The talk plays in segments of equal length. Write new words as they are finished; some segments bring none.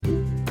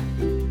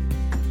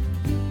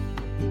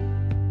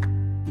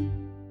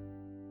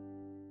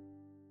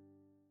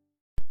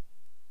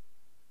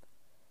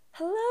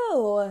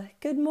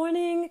Good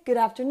morning, good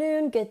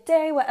afternoon, good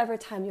day, whatever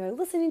time you're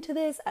listening to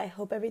this. I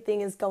hope everything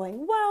is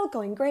going well,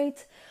 going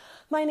great.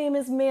 My name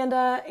is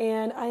Amanda,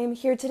 and I am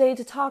here today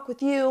to talk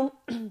with you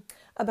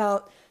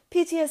about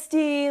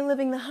PTSD,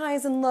 living the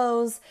highs and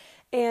lows,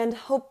 and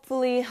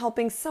hopefully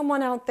helping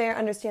someone out there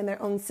understand their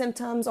own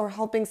symptoms or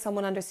helping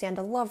someone understand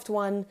a loved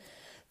one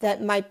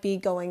that might be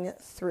going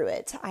through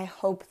it. I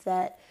hope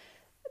that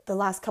the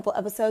last couple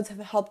episodes have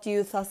helped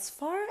you thus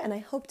far, and I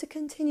hope to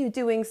continue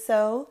doing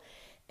so.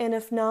 And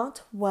if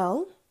not,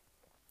 well,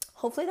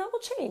 hopefully that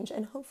will change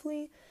and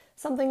hopefully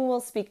something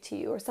will speak to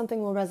you or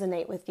something will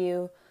resonate with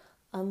you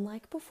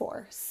unlike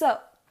before. So,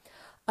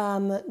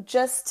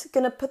 just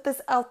gonna put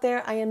this out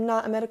there. I am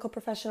not a medical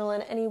professional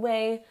in any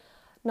way,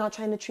 not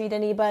trying to treat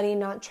anybody,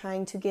 not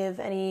trying to give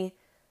any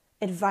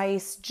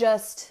advice,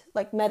 just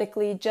like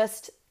medically,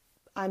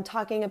 I'm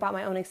talking about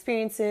my own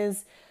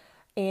experiences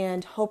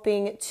and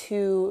hoping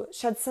to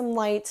shed some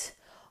light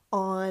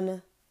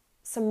on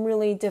some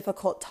really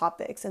difficult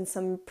topics and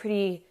some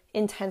pretty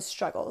intense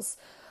struggles.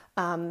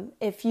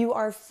 If you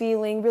are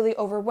feeling really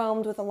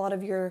overwhelmed with a lot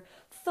of your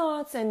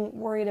thoughts and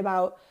worried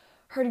about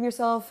hurting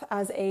yourself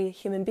as a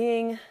human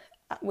being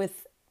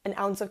with an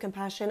ounce of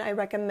compassion, I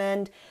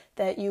recommend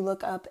that you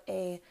look up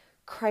a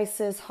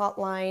crisis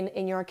hotline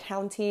in your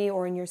county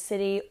or in your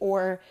city,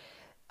 or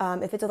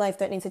if it's a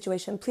life-threatening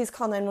situation, please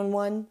call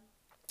 911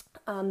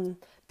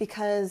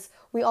 because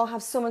we all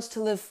have so much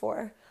to live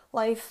for.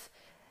 Life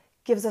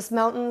gives us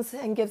mountains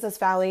and gives us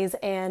valleys,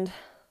 and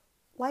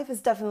life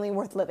is definitely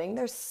worth living.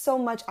 There's so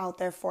much out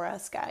there for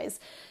us, guys.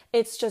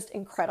 It's just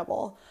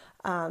incredible.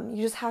 You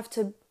just have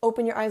to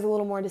open your eyes a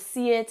little more to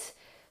see it,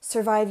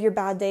 survive your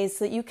bad days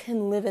so that you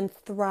can live and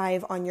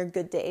thrive on your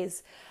good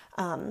days.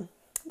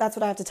 That's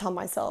what I have to tell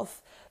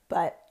myself.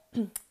 But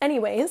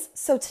anyways,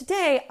 so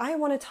today I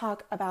want to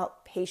talk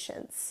about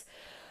patience.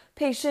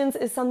 Patience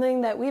is something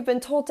that we've been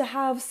told to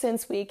have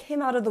since we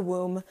came out of the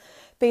womb.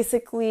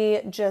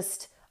 Basically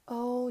just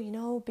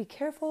be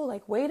careful,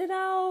 like wait it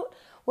out,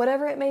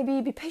 whatever it may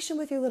be patient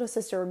with your little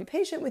sister or be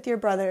patient with your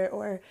brother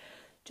or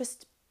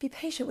just be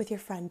patient with your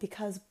friend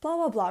because blah,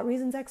 blah, blah,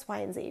 reasons X, Y,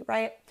 and Z,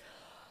 right?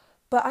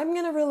 But I'm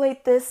going to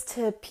relate this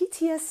to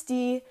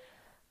PTSD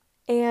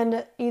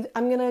and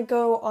I'm going to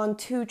go on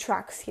two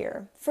tracks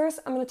here. First,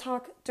 I'm going to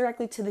talk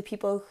directly to the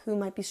people who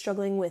might be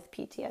struggling with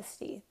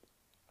PTSD.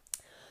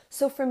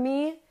 So for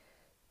me,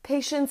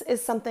 patience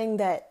is something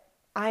that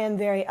I am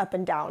very up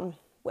and down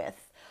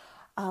with.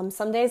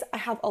 Some days I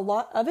have a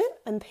lot of it.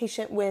 I'm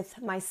patient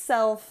with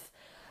myself.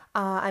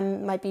 I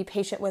might be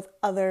patient with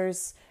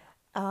others.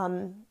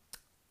 And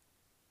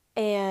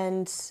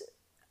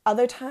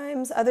other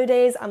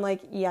days, I'm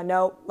like, yeah,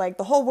 no, like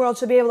the whole world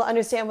should be able to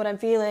understand what I'm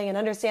feeling and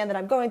understand that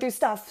I'm going through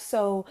stuff.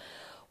 So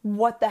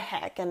what the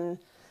heck? And,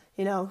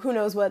 who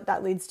knows what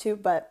that leads to.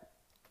 But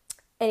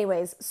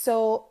anyways,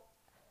 so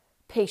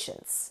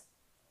patience.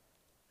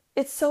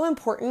 It's so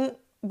important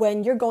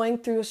when you're going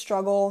through a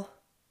struggle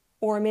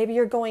or maybe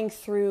you're going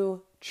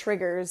through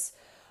triggers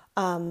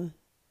and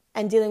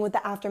dealing with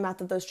the aftermath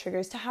of those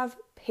triggers to have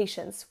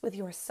patience with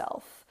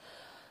yourself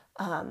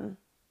and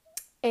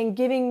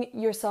giving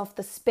yourself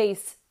the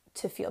space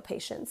to feel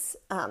patience,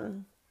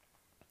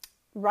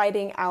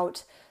 writing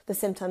out the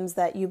symptoms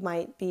that you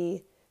might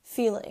be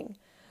feeling.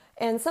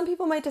 And some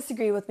people might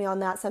disagree with me on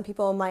that. Some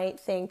people might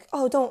think,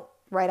 oh, don't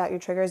write out your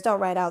triggers.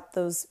 Don't write out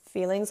those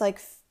feelings. Like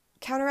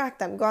counteract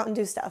them. Go out and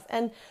do stuff.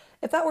 And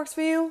if that works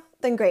for you,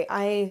 then great.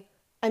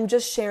 I'm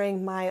just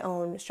sharing my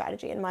own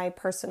strategy and my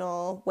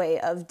personal way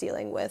of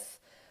dealing with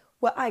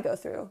what I go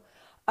through.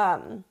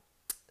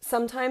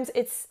 Sometimes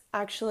it's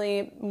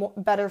actually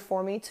better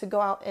for me to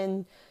go out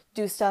and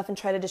do stuff and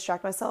try to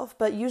distract myself.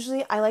 But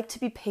usually I like to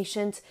be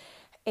patient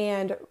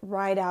and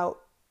ride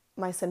out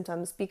my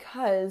symptoms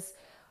because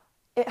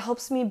it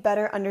helps me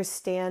better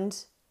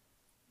understand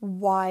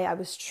why I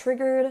was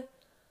triggered,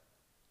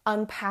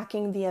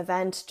 unpacking the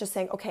event, just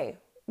saying, okay,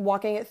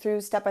 walking it through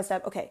step by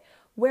step. Okay,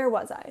 where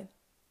was I?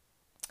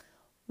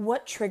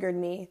 What triggered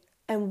me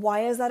and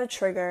why is that a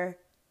trigger?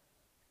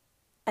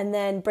 And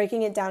then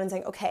breaking it down and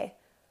saying, okay,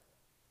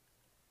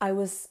 I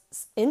was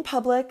in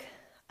public,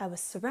 I was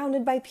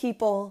surrounded by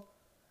people,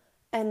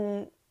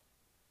 and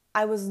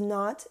I was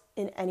not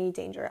in any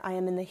danger. I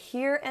am in the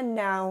here and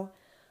now.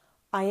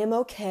 I am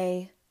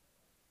okay.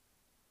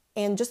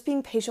 And just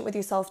being patient with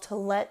yourself to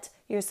let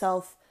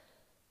yourself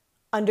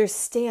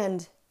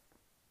understand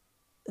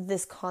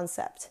this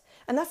concept.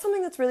 And that's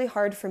something that's really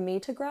hard for me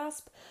to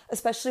grasp,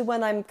 especially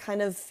when I'm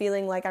kind of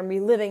feeling like I'm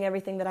reliving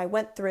everything that I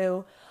went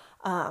through,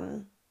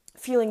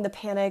 feeling the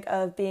panic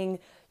of being,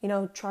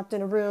 trapped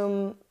in a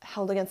room,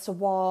 held against a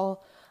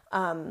wall.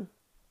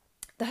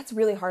 That's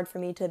really hard for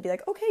me to be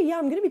like, okay, yeah,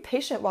 I'm going to be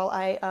patient while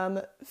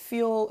I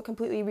feel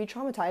completely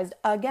re-traumatized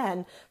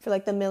again for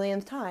like the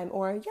millionth time.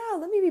 Or yeah,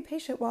 let me be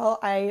patient while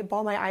I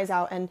bawl my eyes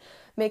out and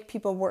make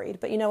people worried.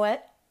 But you know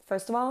what?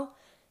 First of all,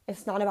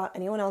 it's not about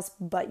anyone else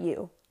but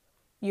you.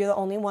 You're the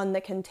only one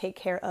that can take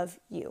care of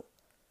you.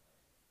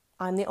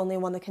 I'm the only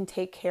one that can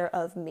take care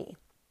of me.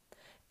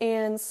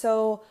 And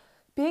so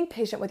being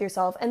patient with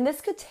yourself, and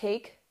this could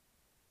take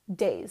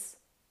days.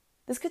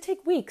 This could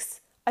take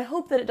weeks. I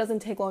hope that it doesn't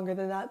take longer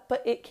than that,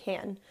 but it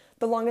can.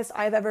 The longest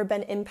I've ever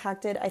been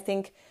impacted, I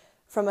think,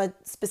 from a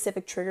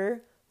specific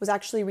trigger was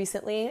actually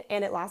recently,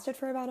 and it lasted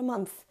for about a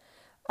month.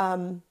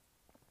 And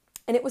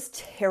it was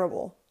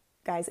terrible,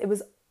 guys. It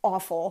was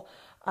awful.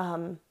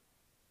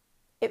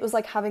 It was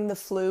like having the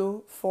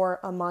flu for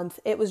a month.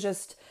 It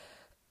was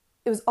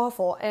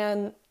awful.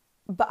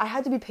 But I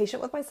had to be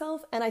patient with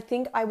myself, and I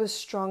think I was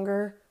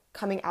stronger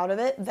coming out of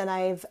it than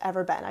I've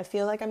ever been. I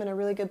feel like I'm in a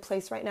really good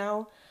place right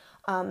now.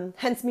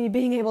 Hence me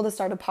being able to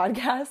start a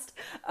podcast.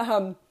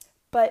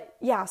 But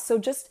yeah, so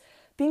just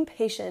being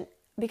patient,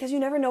 because you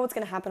never know what's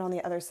going to happen on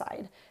the other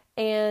side.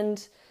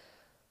 And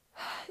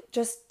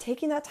just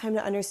taking that time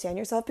to understand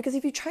yourself, because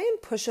if you try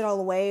and push it all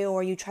away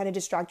or you try to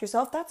distract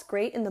yourself, that's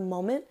great in the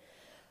moment.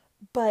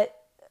 But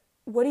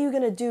what are you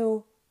going to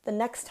do the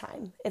next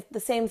time if the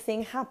same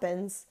thing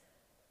happens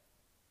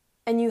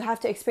and you have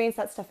to experience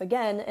that stuff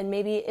again, and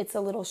maybe it's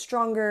a little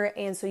stronger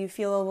and so you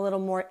feel a little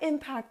more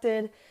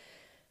impacted?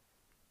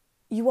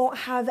 You won't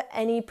have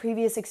any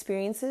previous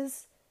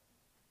experiences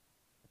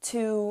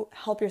to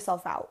help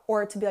yourself out,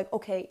 or to be like,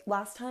 okay,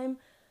 last time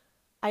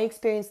I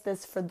experienced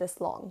this for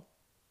this long.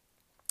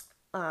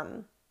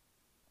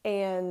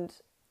 And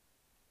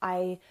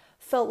I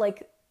felt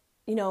like,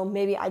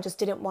 maybe I just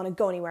didn't want to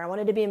go anywhere. I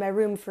wanted to be in my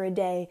room for a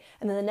day.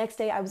 And then the next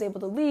day I was able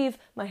to leave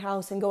my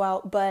house and go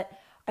out, but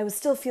I was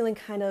still feeling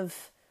kind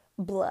of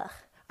blah.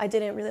 I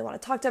didn't really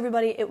want to talk to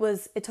everybody.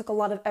 It took a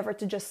lot of effort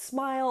to just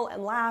smile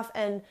and laugh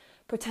and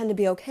pretend to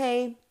be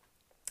okay.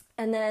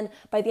 And then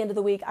by the end of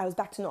the week, I was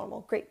back to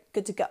normal. Great,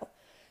 good to go.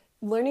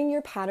 Learning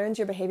your patterns,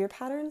 your behavior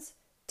patterns,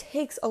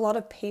 takes a lot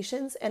of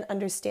patience and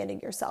understanding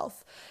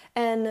yourself.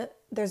 And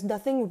there's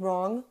nothing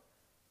wrong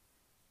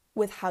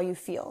with how you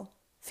feel.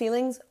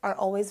 Feelings are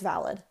always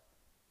valid.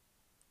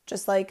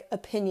 Just like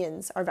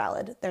opinions are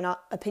valid.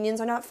 Opinions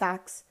are not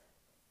facts.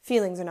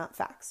 Feelings are not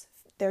facts.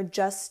 They're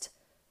just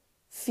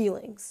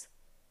feelings.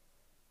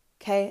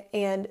 Okay?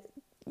 And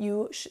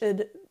you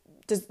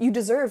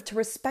deserve to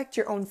respect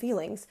your own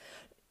feelings.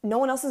 No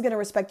one else is going to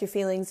respect your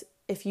feelings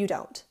if you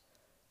don't.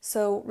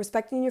 So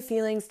respecting your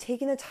feelings,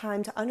 taking the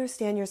time to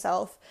understand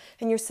yourself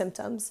and your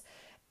symptoms,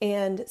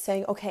 and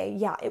saying, okay,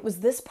 yeah, it was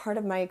this part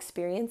of my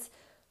experience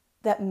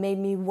that made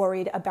me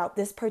worried about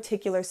this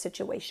particular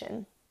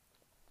situation.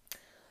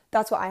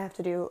 That's what I have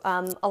to do.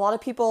 A lot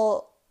of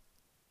people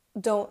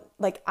don't,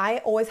 I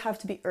always have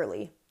to be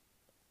early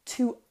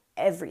to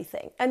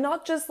everything. And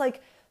not just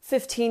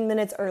 15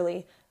 minutes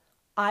early.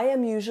 I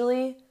am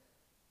usually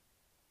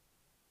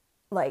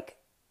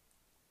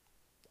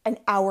an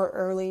hour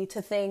early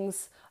to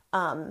things.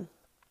 And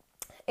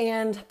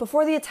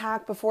before the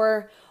attack,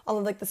 before all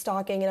of the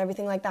stalking and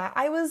everything like that,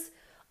 I was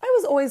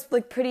always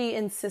pretty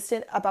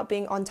insistent about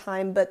being on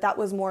time, but that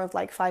was more of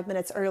 5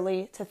 minutes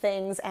early to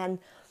things, and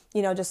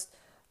just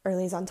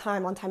early is on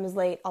time is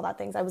late, all that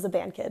things. I was a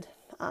band kid,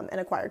 and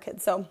a choir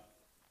kid, so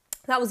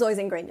that was always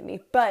ingrained in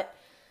me. But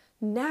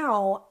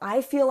now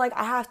I feel like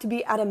I have to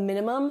be at a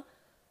minimum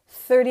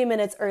 30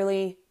 minutes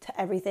early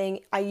to everything.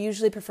 I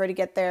usually prefer to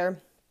get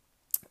there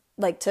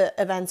to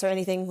events or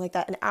anything like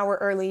that an hour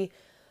early,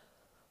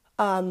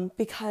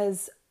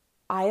 because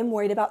I am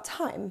worried about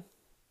time.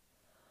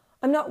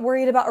 I'm not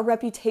worried about a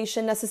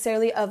reputation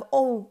necessarily of,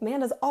 oh,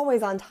 Amanda's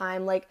always on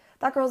time,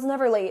 that girl's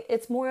never late.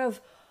 It's more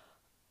of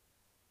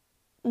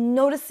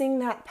noticing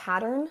that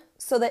pattern,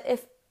 so that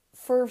if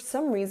for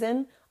some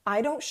reason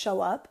I don't show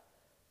up,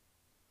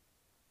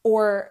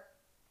 or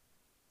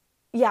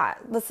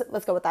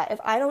let's go with that. If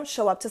I don't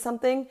show up to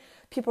something,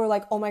 people are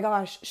like, oh my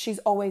gosh, she's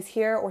always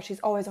here, or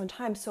she's always on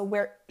time,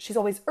 so she's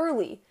always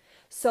early.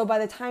 So by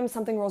the time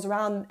something rolls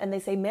around and they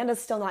say,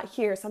 Amanda's still not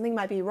here, something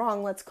might be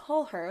wrong, let's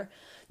call her.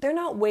 They're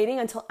not waiting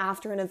until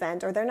after an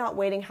event, or they're not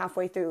waiting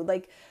halfway through.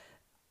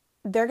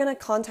 They're going to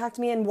contact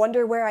me and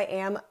wonder where I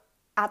am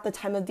at the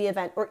time of the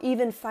event, or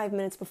even 5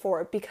 minutes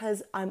before,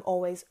 because I'm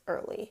always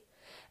early.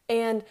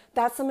 And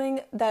that's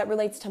something that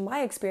relates to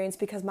my experience,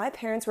 because my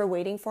parents were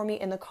waiting for me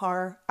in the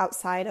car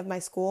outside of my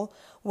school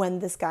when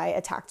this guy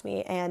attacked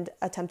me and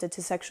attempted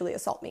to sexually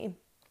assault me.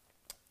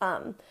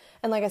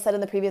 And like I said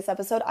in the previous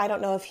episode, I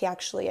don't know if he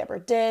actually ever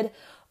did.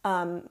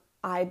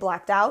 I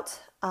blacked out.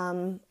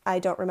 I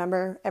don't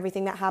remember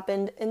everything that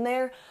happened in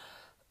there.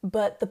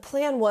 But the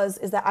plan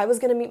is that I was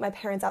going to meet my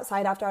parents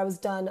outside after I was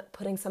done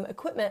putting some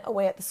equipment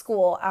away at the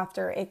school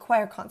after a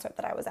choir concert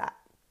that I was at.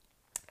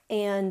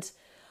 And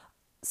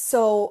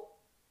so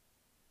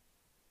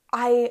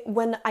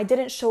when I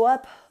didn't show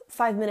up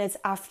 5 minutes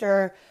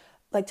after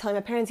telling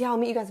my parents, yeah, I'll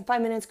meet you guys in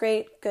 5 minutes,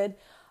 great, good.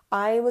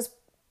 I was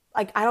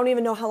I don't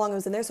even know how long I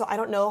was in there, so I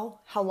don't know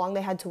how long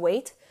they had to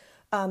wait.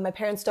 My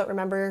parents don't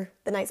remember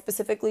the night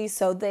specifically,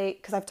 so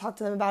because I've talked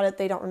to them about it,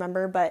 they don't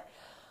remember, but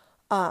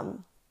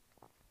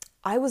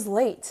I was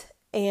late,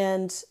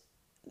 and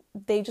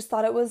they just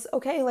thought it was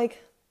okay,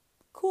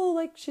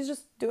 cool, she's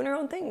just doing her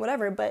own thing,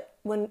 whatever. But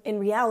when in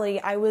reality,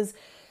 I was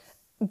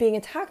being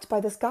attacked by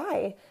this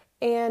guy,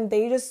 and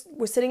they just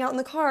were sitting out in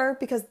the car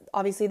because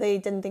obviously they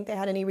didn't think they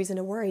had any reason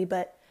to worry.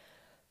 But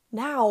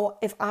now,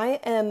 if I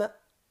am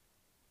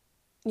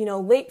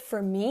late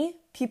for me,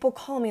 people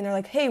call me and they're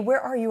like, hey, where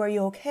are you? Are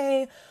you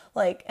okay?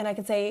 Like, and I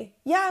can say,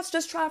 yeah, it's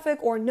just traffic,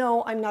 or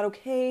no, I'm not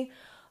okay.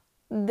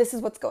 This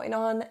is what's going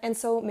on. And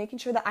so making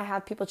sure that I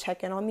have people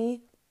check in on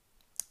me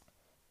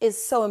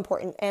is so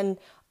important. And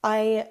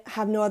I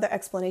have no other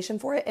explanation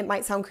for it. It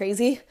might sound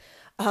crazy.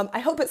 I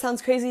hope it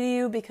sounds crazy to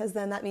you, because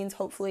then that means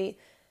hopefully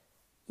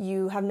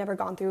you have never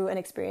gone through an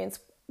experience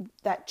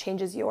that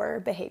changes your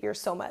behavior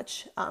so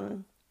much.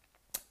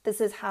 This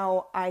is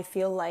how I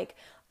feel like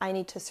I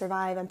need to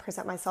survive and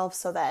present myself,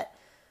 so that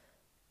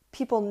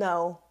people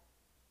know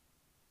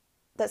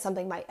that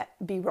something might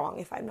be wrong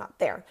if I'm not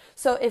there.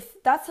 So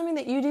if that's something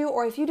that you do,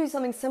 or if you do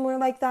something similar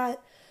like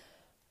that,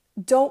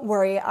 don't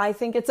worry. I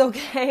think it's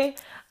okay.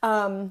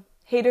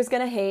 Haters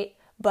gonna hate,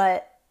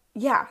 but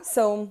yeah,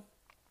 so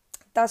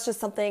that's just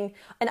something.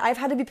 And I've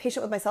had to be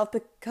patient with myself,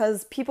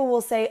 because people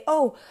will say,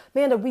 oh,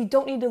 Amanda, we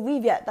don't need to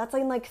leave yet. That's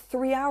in like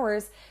 3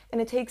 hours and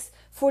it takes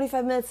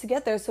 45 minutes to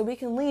get there, so we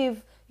can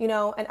leave,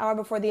 an hour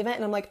before the event.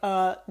 And I'm like,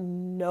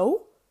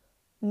 no.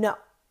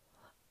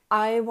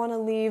 I want to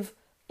leave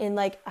in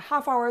like a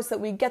half hour, so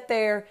that we get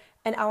there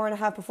an hour and a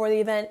half before the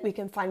event. We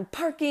can find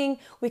parking.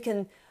 We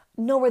can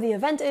know where the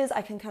event is.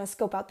 I can kind of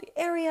scope out the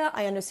area.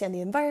 I understand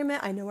the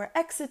environment. I know where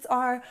exits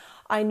are.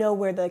 I know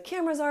where the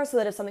cameras are, so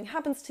that if something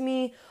happens to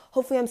me,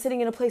 hopefully I'm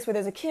sitting in a place where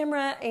there's a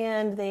camera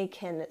and they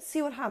can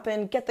see what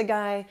happened, get the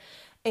guy.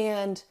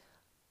 And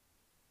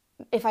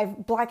if I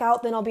black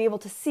out, then I'll be able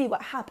to see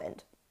what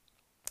happened.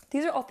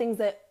 These are all things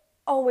that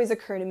always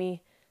occur to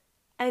me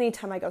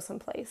anytime I go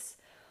someplace.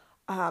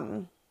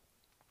 And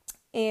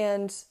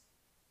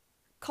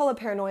call it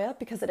paranoia,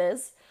 because it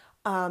is.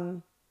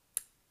 And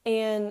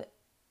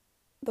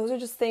those are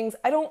just things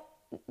I don't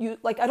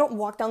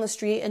walk down the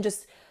street and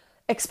just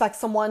expect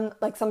someone,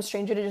 like some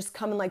stranger, to just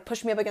come and like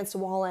push me up against a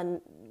wall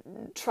and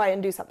try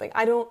and do something.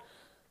 I don't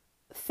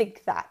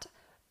think that.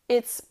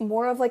 It's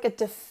more of like a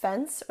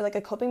defense, or like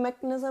a coping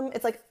mechanism.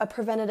 It's like a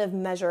preventative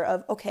measure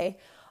of, okay,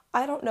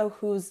 I don't know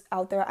who's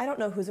out there. I don't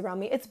know who's around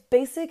me. It's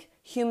basic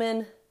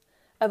human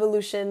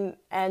evolution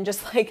and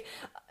just like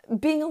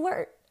being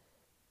alert.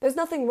 There's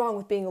nothing wrong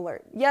with being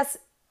alert. Yes,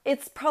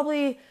 it's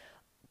probably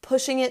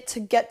pushing it to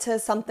get to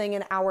something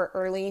an hour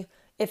early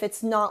if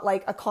it's not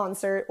like a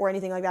concert or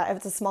anything like that. If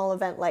it's a small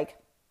event, like,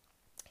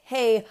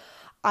 hey,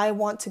 I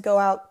want to go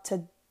out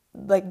to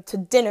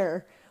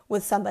dinner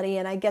with somebody,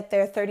 and I get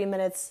there 30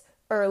 minutes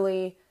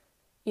early,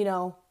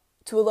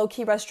 to a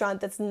low-key restaurant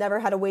that's never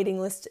had a waiting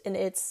list in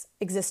its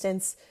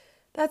existence.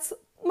 That's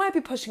might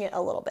be pushing it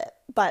a little bit,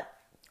 but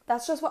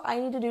that's just what I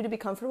need to do to be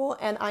comfortable,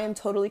 and I am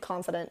totally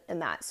confident in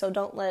that. So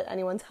don't let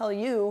anyone tell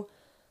you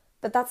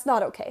that that's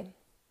not okay.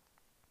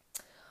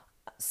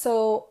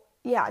 So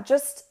yeah,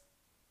 just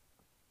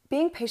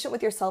being patient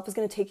with yourself is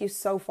going to take you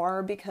so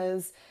far,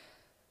 because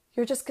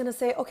you're just going to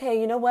say, okay,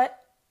 you know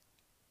what?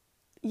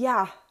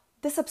 Yeah,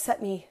 this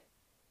upset me.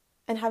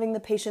 And having the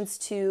patience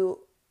to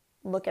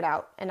look it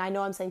out. And I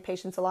know I'm saying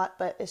patience a lot,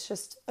 but it's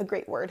just a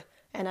great word.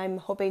 And I'm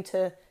hoping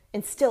to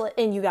instill it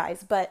in you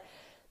guys. But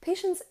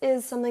patience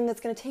is something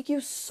that's going to take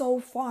you so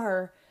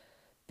far,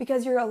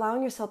 because you're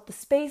allowing yourself the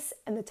space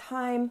and the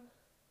time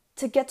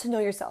to get to know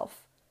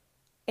yourself.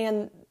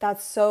 And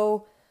that's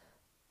so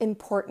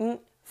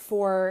important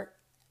for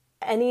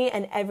any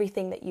and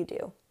everything that you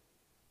do,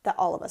 that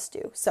all of us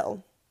do.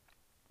 So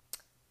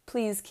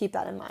please keep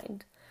that in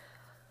mind.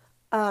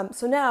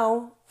 So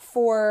now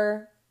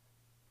for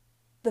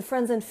the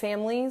friends and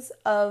families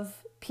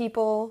of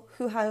people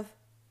who have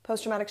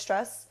post-traumatic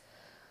stress,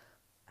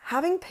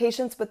 having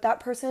patience with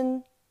that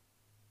person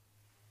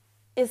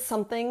is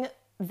something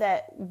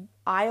that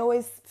I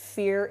always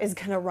fear is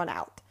going to run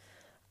out.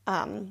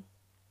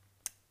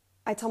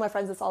 I tell my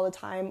friends this all the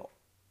time,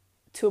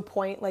 to a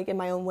point, like in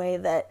my own way,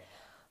 that,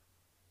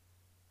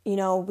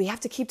 we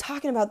have to keep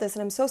talking about this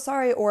and I'm so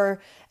sorry.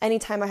 Or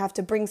anytime I have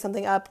to bring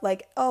something up,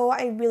 like, oh,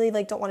 I really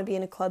don't want to be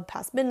in a club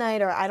past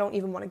midnight, or I don't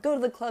even want to go to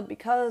the club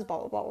because blah,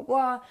 blah, blah, blah,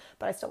 blah,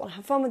 but I still want to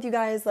have fun with you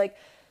guys. Like,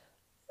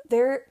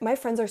 my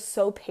friends are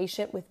so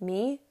patient with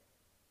me.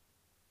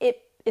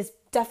 It is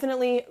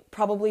definitely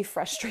probably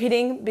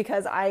frustrating,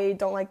 because I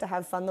don't like to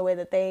have fun the way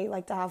that they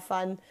like to have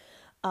fun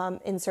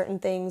in certain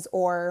things,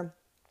 or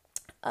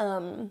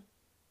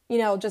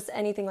just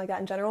anything like that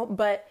in general.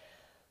 But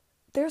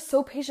they're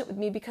so patient with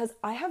me, because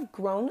I have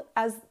grown.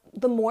 As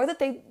the more that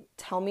they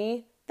tell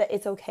me that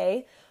it's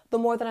okay, the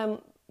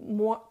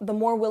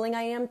more willing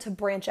I am to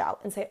branch out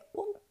and say,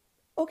 well,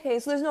 okay,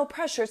 so there's no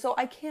pressure, so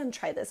I can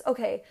try this.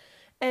 Okay.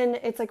 And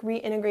it's like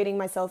reintegrating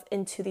myself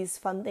into these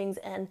fun things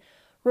and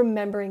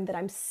remembering that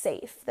I'm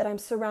safe, that I'm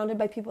surrounded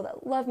by people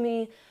that love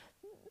me.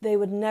 They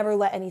would never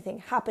let anything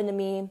happen to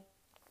me.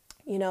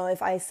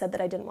 If I said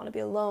that I didn't want to be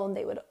alone,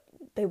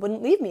 they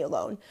wouldn't leave me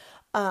alone.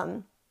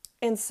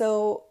 And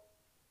so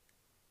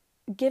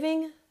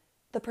giving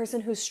the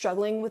person who's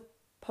struggling with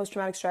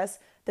post-traumatic stress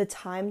the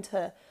time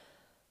to,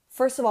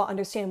 first of all,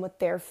 understand what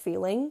they're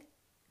feeling,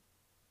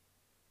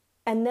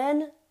 and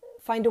then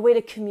find a way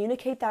to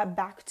communicate that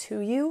back to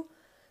you,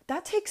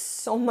 that takes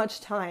so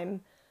much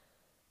time,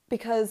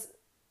 because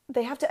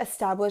they have to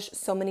establish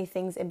so many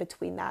things in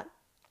between that.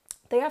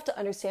 They have to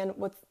understand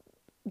what's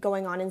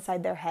going on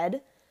inside their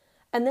head.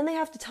 And then they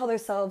have to tell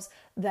themselves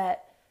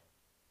that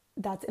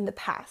that's in the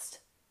past,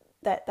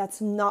 that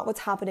that's not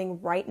what's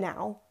happening right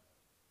now.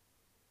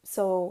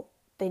 So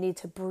they need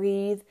to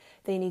breathe.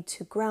 They need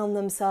to ground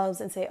themselves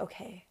and say,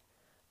 okay,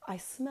 I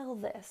smell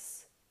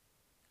this.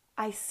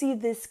 I see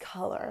this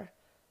color.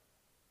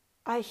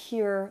 I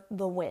hear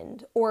the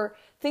wind, or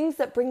things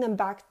that bring them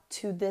back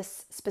to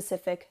this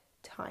specific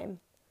time.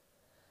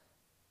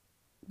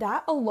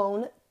 That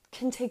alone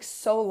can take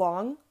so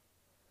long.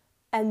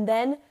 And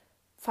then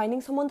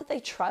finding someone that they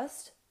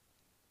trust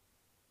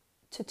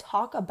to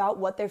talk about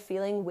what they're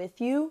feeling with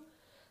you,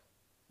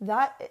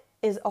 that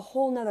is a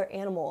whole nother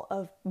animal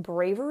of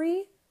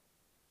bravery.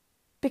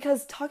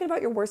 Because talking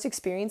about your worst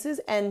experiences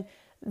and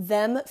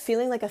them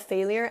feeling like a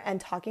failure and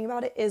talking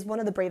about it is one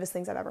of the bravest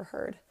things I've ever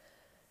heard.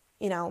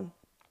 You know,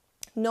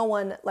 no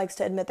one likes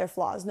to admit their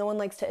flaws. No one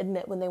likes to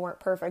admit when they weren't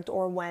perfect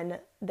or when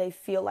they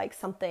feel like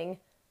something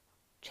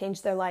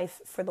changed their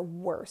life for the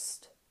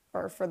worst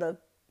or for the,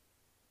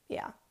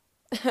 yeah.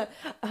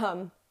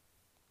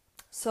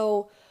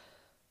 So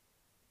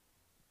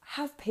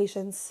have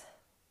patience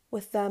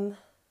with them,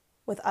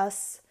 with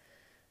us.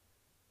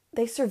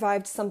 They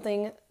survived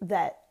something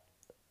that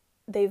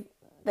they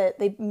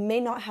may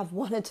not have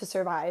wanted to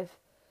survive,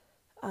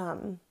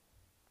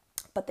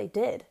 but they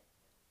did.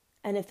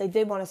 And if they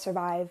did want to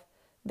survive,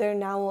 they're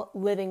now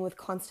living with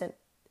constant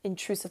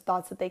intrusive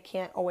thoughts that they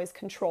can't always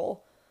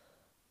control.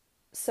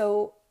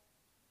 So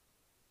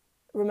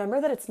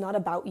remember that it's not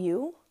about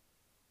you.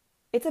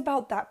 It's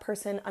about that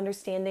person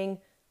understanding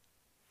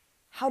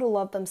how to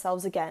love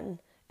themselves again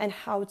and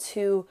how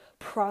to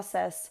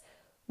process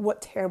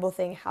what terrible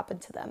thing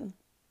happened to them.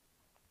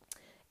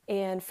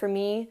 And for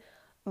me,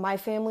 my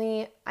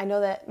family, I know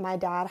that my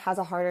dad has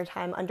a harder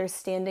time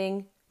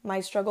understanding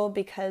my struggle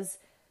because,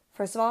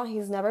 first of all,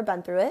 he's never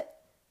been through it,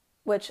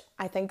 which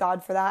I thank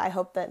God for that. I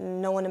hope that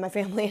no one in my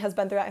family has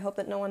been through it. I hope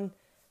that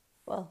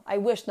I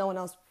wish no one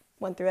else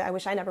went through it. I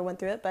wish I never went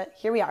through it, but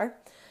here we are.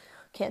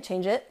 Can't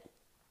change it.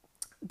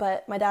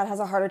 But my dad has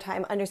a harder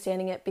time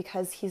understanding it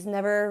because he's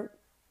never,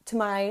 to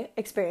my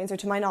experience or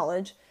to my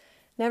knowledge,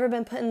 never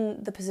been put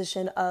in the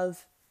position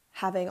of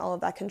having all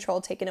of that control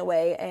taken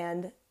away,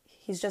 and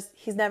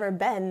he's never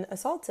been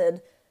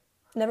assaulted,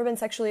 never been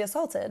sexually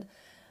assaulted.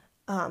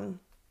 And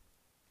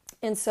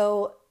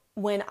so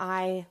when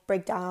I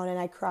break down and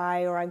I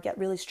cry or I get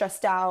really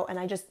stressed out and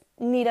I just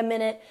need a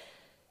minute,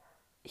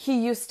 he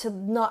used to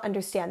not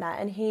understand that,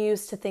 and he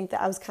used to think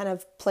that I was kind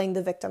of playing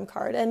the victim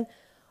card. And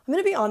I'm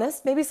going to be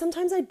honest, maybe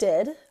sometimes I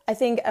did. I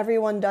think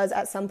everyone does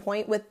at some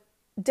point with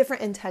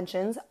different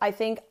intentions. I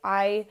think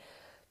I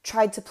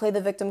tried to play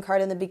the victim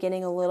card in the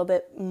beginning a little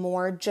bit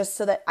more just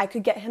so that I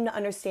could get him to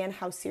understand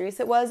how serious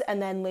it was.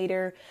 And then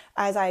later,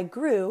 as I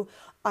grew,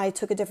 I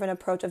took a different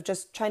approach of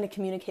just trying to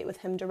communicate with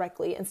him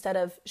directly instead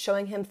of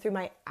showing him through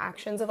my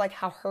actions of like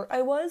how hurt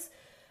I was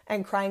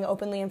and crying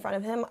openly in front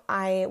of him.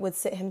 I would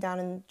sit him down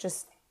and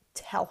just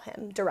tell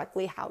him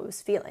directly how I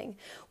was feeling,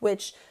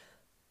 which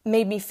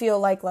made me feel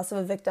like less of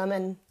a victim.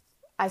 And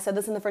I said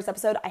this in the first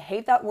episode, I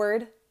hate that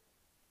word.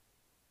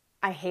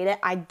 I hate it.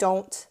 I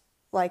don't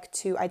like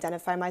to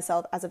identify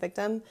myself as a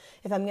victim.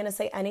 If I'm going to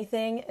say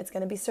anything, it's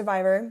going to be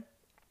survivor.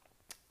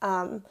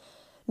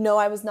 No,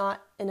 I was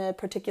not in a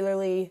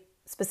particularly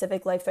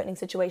specific life-threatening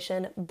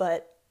situation,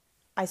 but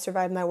I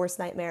survived my worst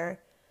nightmare.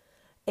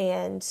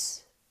 And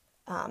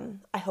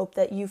I hope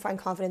that you find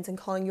confidence in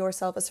calling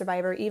yourself a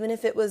survivor, even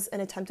if it was an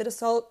attempted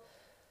assault.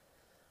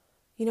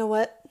 You know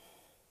what?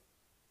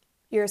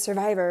 You're a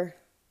survivor.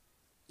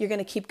 You're going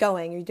to keep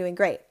going. You're doing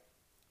great.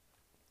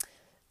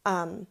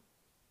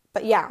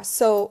 But yeah,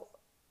 so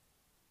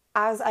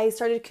as I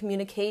started to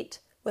communicate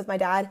with my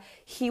dad,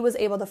 he was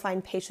able to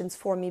find patience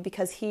for me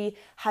because he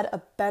had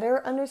a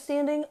better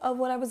understanding of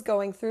what I was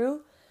going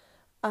through.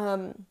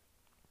 And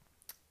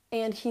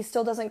he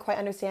still doesn't quite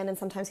understand, and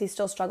sometimes he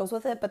still struggles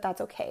with it, but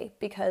that's okay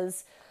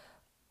because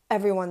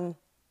everyone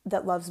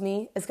that loves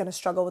me is going to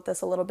struggle with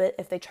this a little bit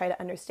if they try to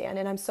understand.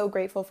 And I'm so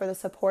grateful for the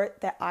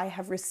support that I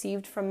have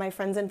received from my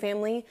friends and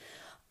family.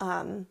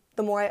 The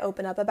more I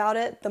open up about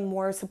it, the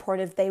more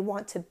supportive they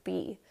want to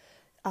be.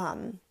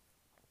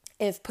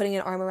 If putting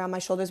an arm around my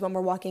shoulders when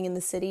we're walking in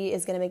the city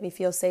is going to make me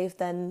feel safe,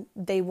 then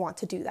they want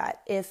to do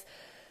that. If,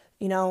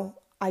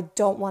 I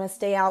don't want to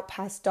stay out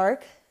past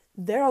dark,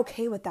 they're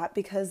okay with that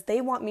because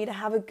they want me to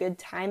have a good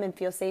time and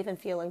feel safe and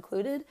feel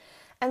included.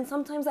 And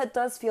sometimes that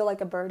does feel like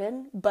a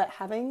burden, but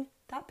having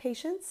that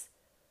patience,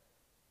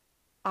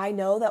 I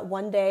know that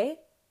one day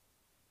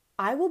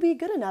I will be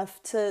good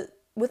enough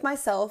with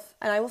myself,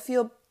 and I will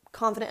feel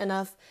confident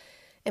enough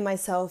in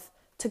myself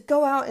to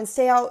go out and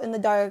stay out in the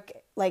dark,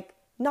 like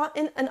not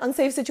in an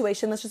unsafe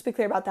situation, let's just be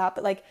clear about that,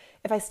 but like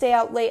if I stay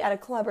out late at a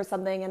club or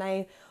something and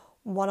I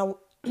want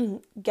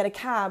to get a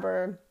cab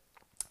or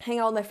hang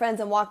out with my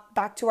friends and walk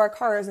back to our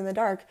cars in the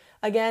dark.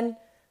 Again,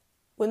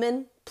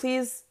 women,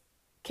 please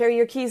carry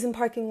your keys in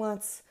parking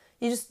lots.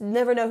 You just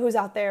never know who's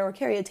out there, or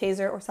carry a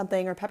taser or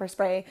something, or pepper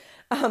spray.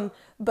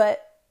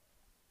 But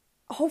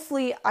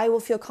hopefully I will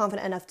feel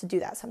confident enough to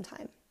do that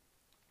sometime.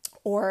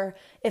 Or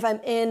if I'm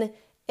in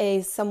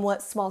a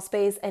somewhat small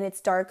space and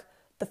it's dark,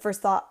 the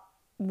first thought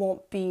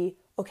won't be,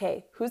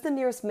 okay, who's the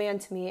nearest man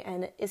to me,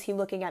 and is he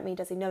looking at me?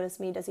 Does he notice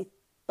me? Does he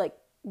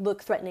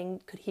look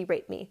threatening? Could he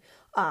rape me?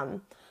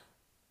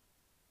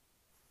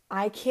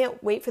 I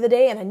can't wait for the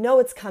day, and I know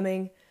it's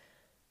coming,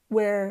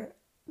 where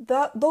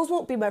those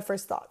won't be my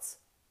first thoughts.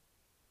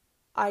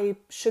 I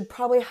should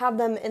probably have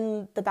them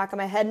in the back of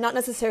my head, not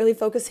necessarily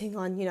focusing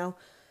on,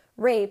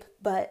 rape,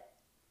 but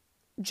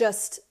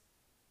just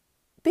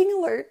being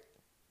alert,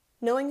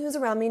 knowing who's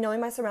around me,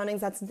 knowing my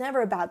surroundings. That's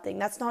never a bad thing.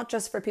 That's not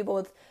just for people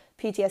with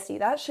PTSD.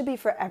 That should be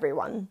for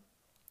everyone.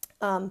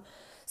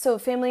 So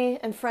family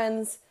and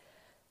friends,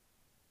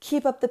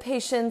 keep up the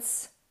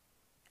patience.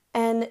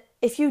 And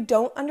if you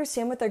don't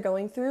understand what they're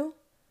going through,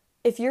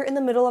 if you're in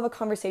the middle of a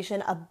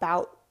conversation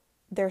about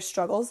their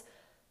struggles,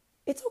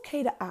 it's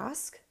okay to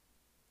ask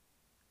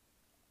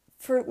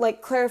for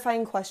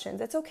clarifying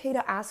questions. It's okay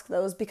to ask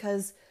those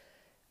because,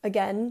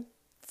 again,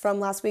 from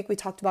last week we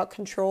talked about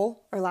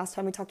control, or last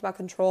time we talked about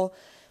control.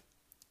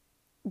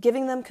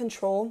 Giving them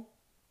control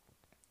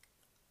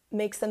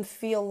makes them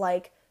feel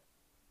like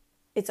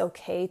it's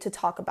okay to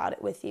talk about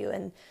it with you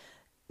and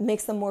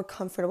makes them more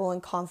comfortable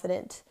and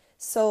confident.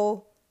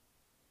 So,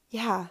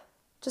 yeah,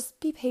 just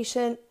be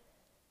patient.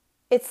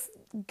 It's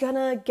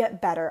gonna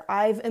get better.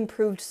 I've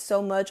improved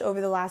so much over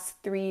the last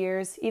 3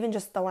 years, even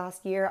just the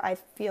last year. I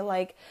feel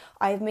like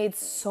I've made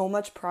so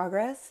much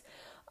progress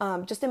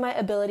just in my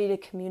ability to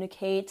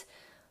communicate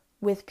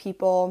with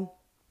people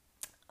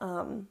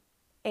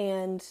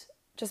and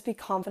just being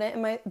confident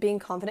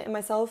in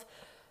myself.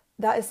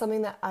 That is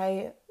something that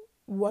I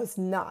was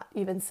not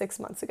even 6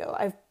 months ago.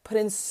 I've put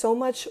in so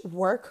much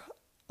work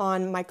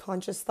on my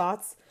conscious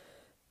thoughts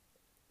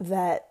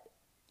that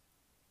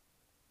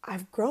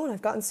I've grown.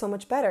 I've gotten so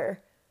much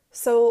better.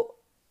 So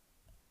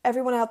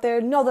everyone out there,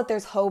 know that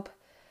there's hope.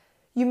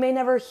 You may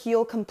never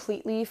heal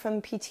completely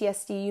from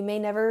PTSD.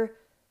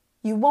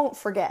 You won't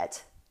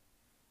forget.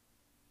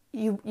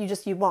 You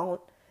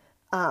won't.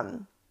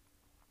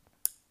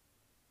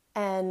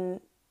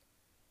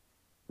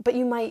 But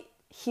you might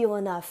heal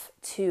enough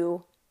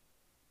to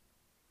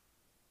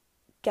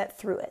get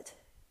through it.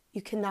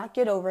 You cannot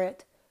get over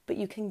it, but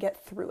you can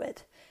get through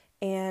it.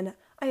 And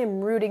I am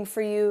rooting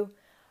for you.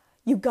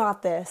 You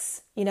got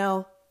this,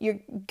 you're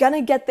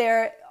gonna get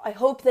there. I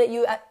hope that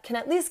you can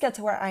at least get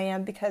to where I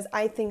am, because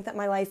I think that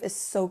my life is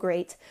so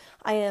great.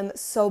 I am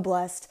so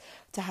blessed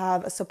to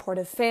have a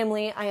supportive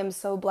family. I am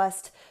so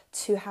blessed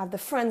to have the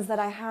friends that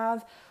I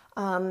have,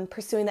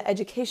 pursuing the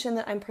education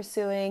that I'm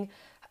pursuing.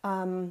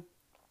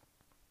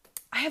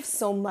 I have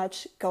so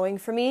much going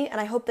for me, and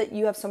I hope that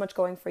you have so much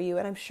going for you,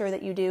 and I'm sure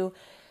that you do.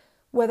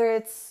 Whether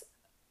it's,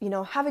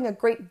 having a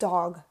great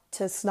dog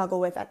to snuggle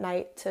with at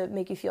night to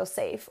make you feel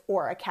safe,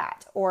 or a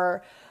cat,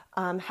 or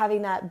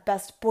having that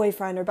best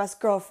boyfriend or best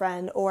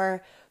girlfriend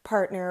or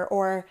partner,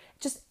 or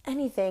just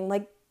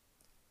anything.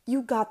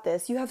 You got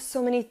this. You have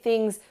so many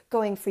things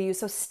going for you,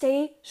 so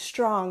stay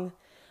strong.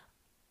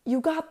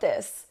 You got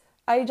this.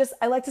 I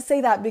like to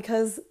say that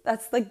because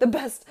that's the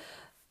best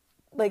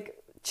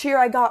cheer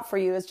I got for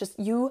you, is just,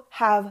 you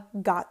have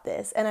got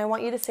this. And I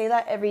want you to say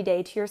that every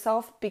day to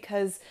yourself,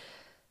 because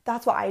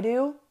that's what I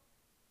do.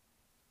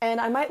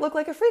 And I might look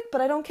like a freak,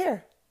 but I don't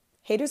care.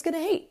 Haters gonna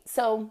hate.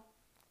 So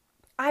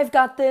I've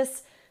got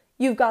this.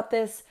 You've got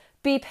this.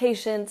 Be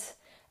patient.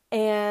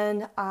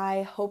 And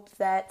I hope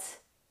that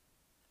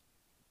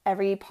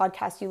every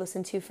podcast you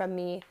listen to from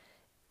me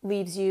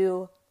leaves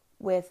you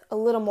with a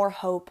little more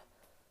hope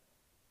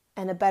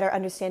and a better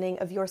understanding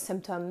of your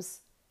symptoms,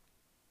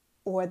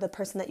 or the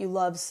person that you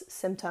love's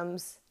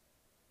symptoms,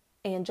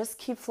 and just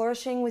keep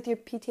flourishing with your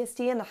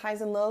PTSD and the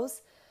highs and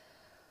lows.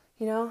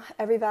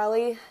 Every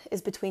valley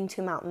is between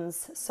two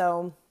mountains,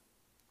 so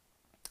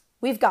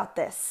we've got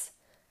this.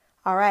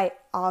 All right,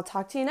 I'll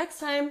talk to you next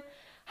time.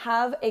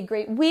 Have a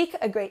great week,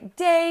 a great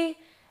day,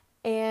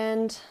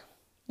 and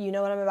you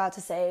know what I'm about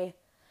to say.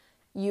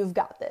 You've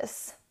got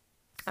this.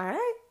 All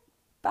right.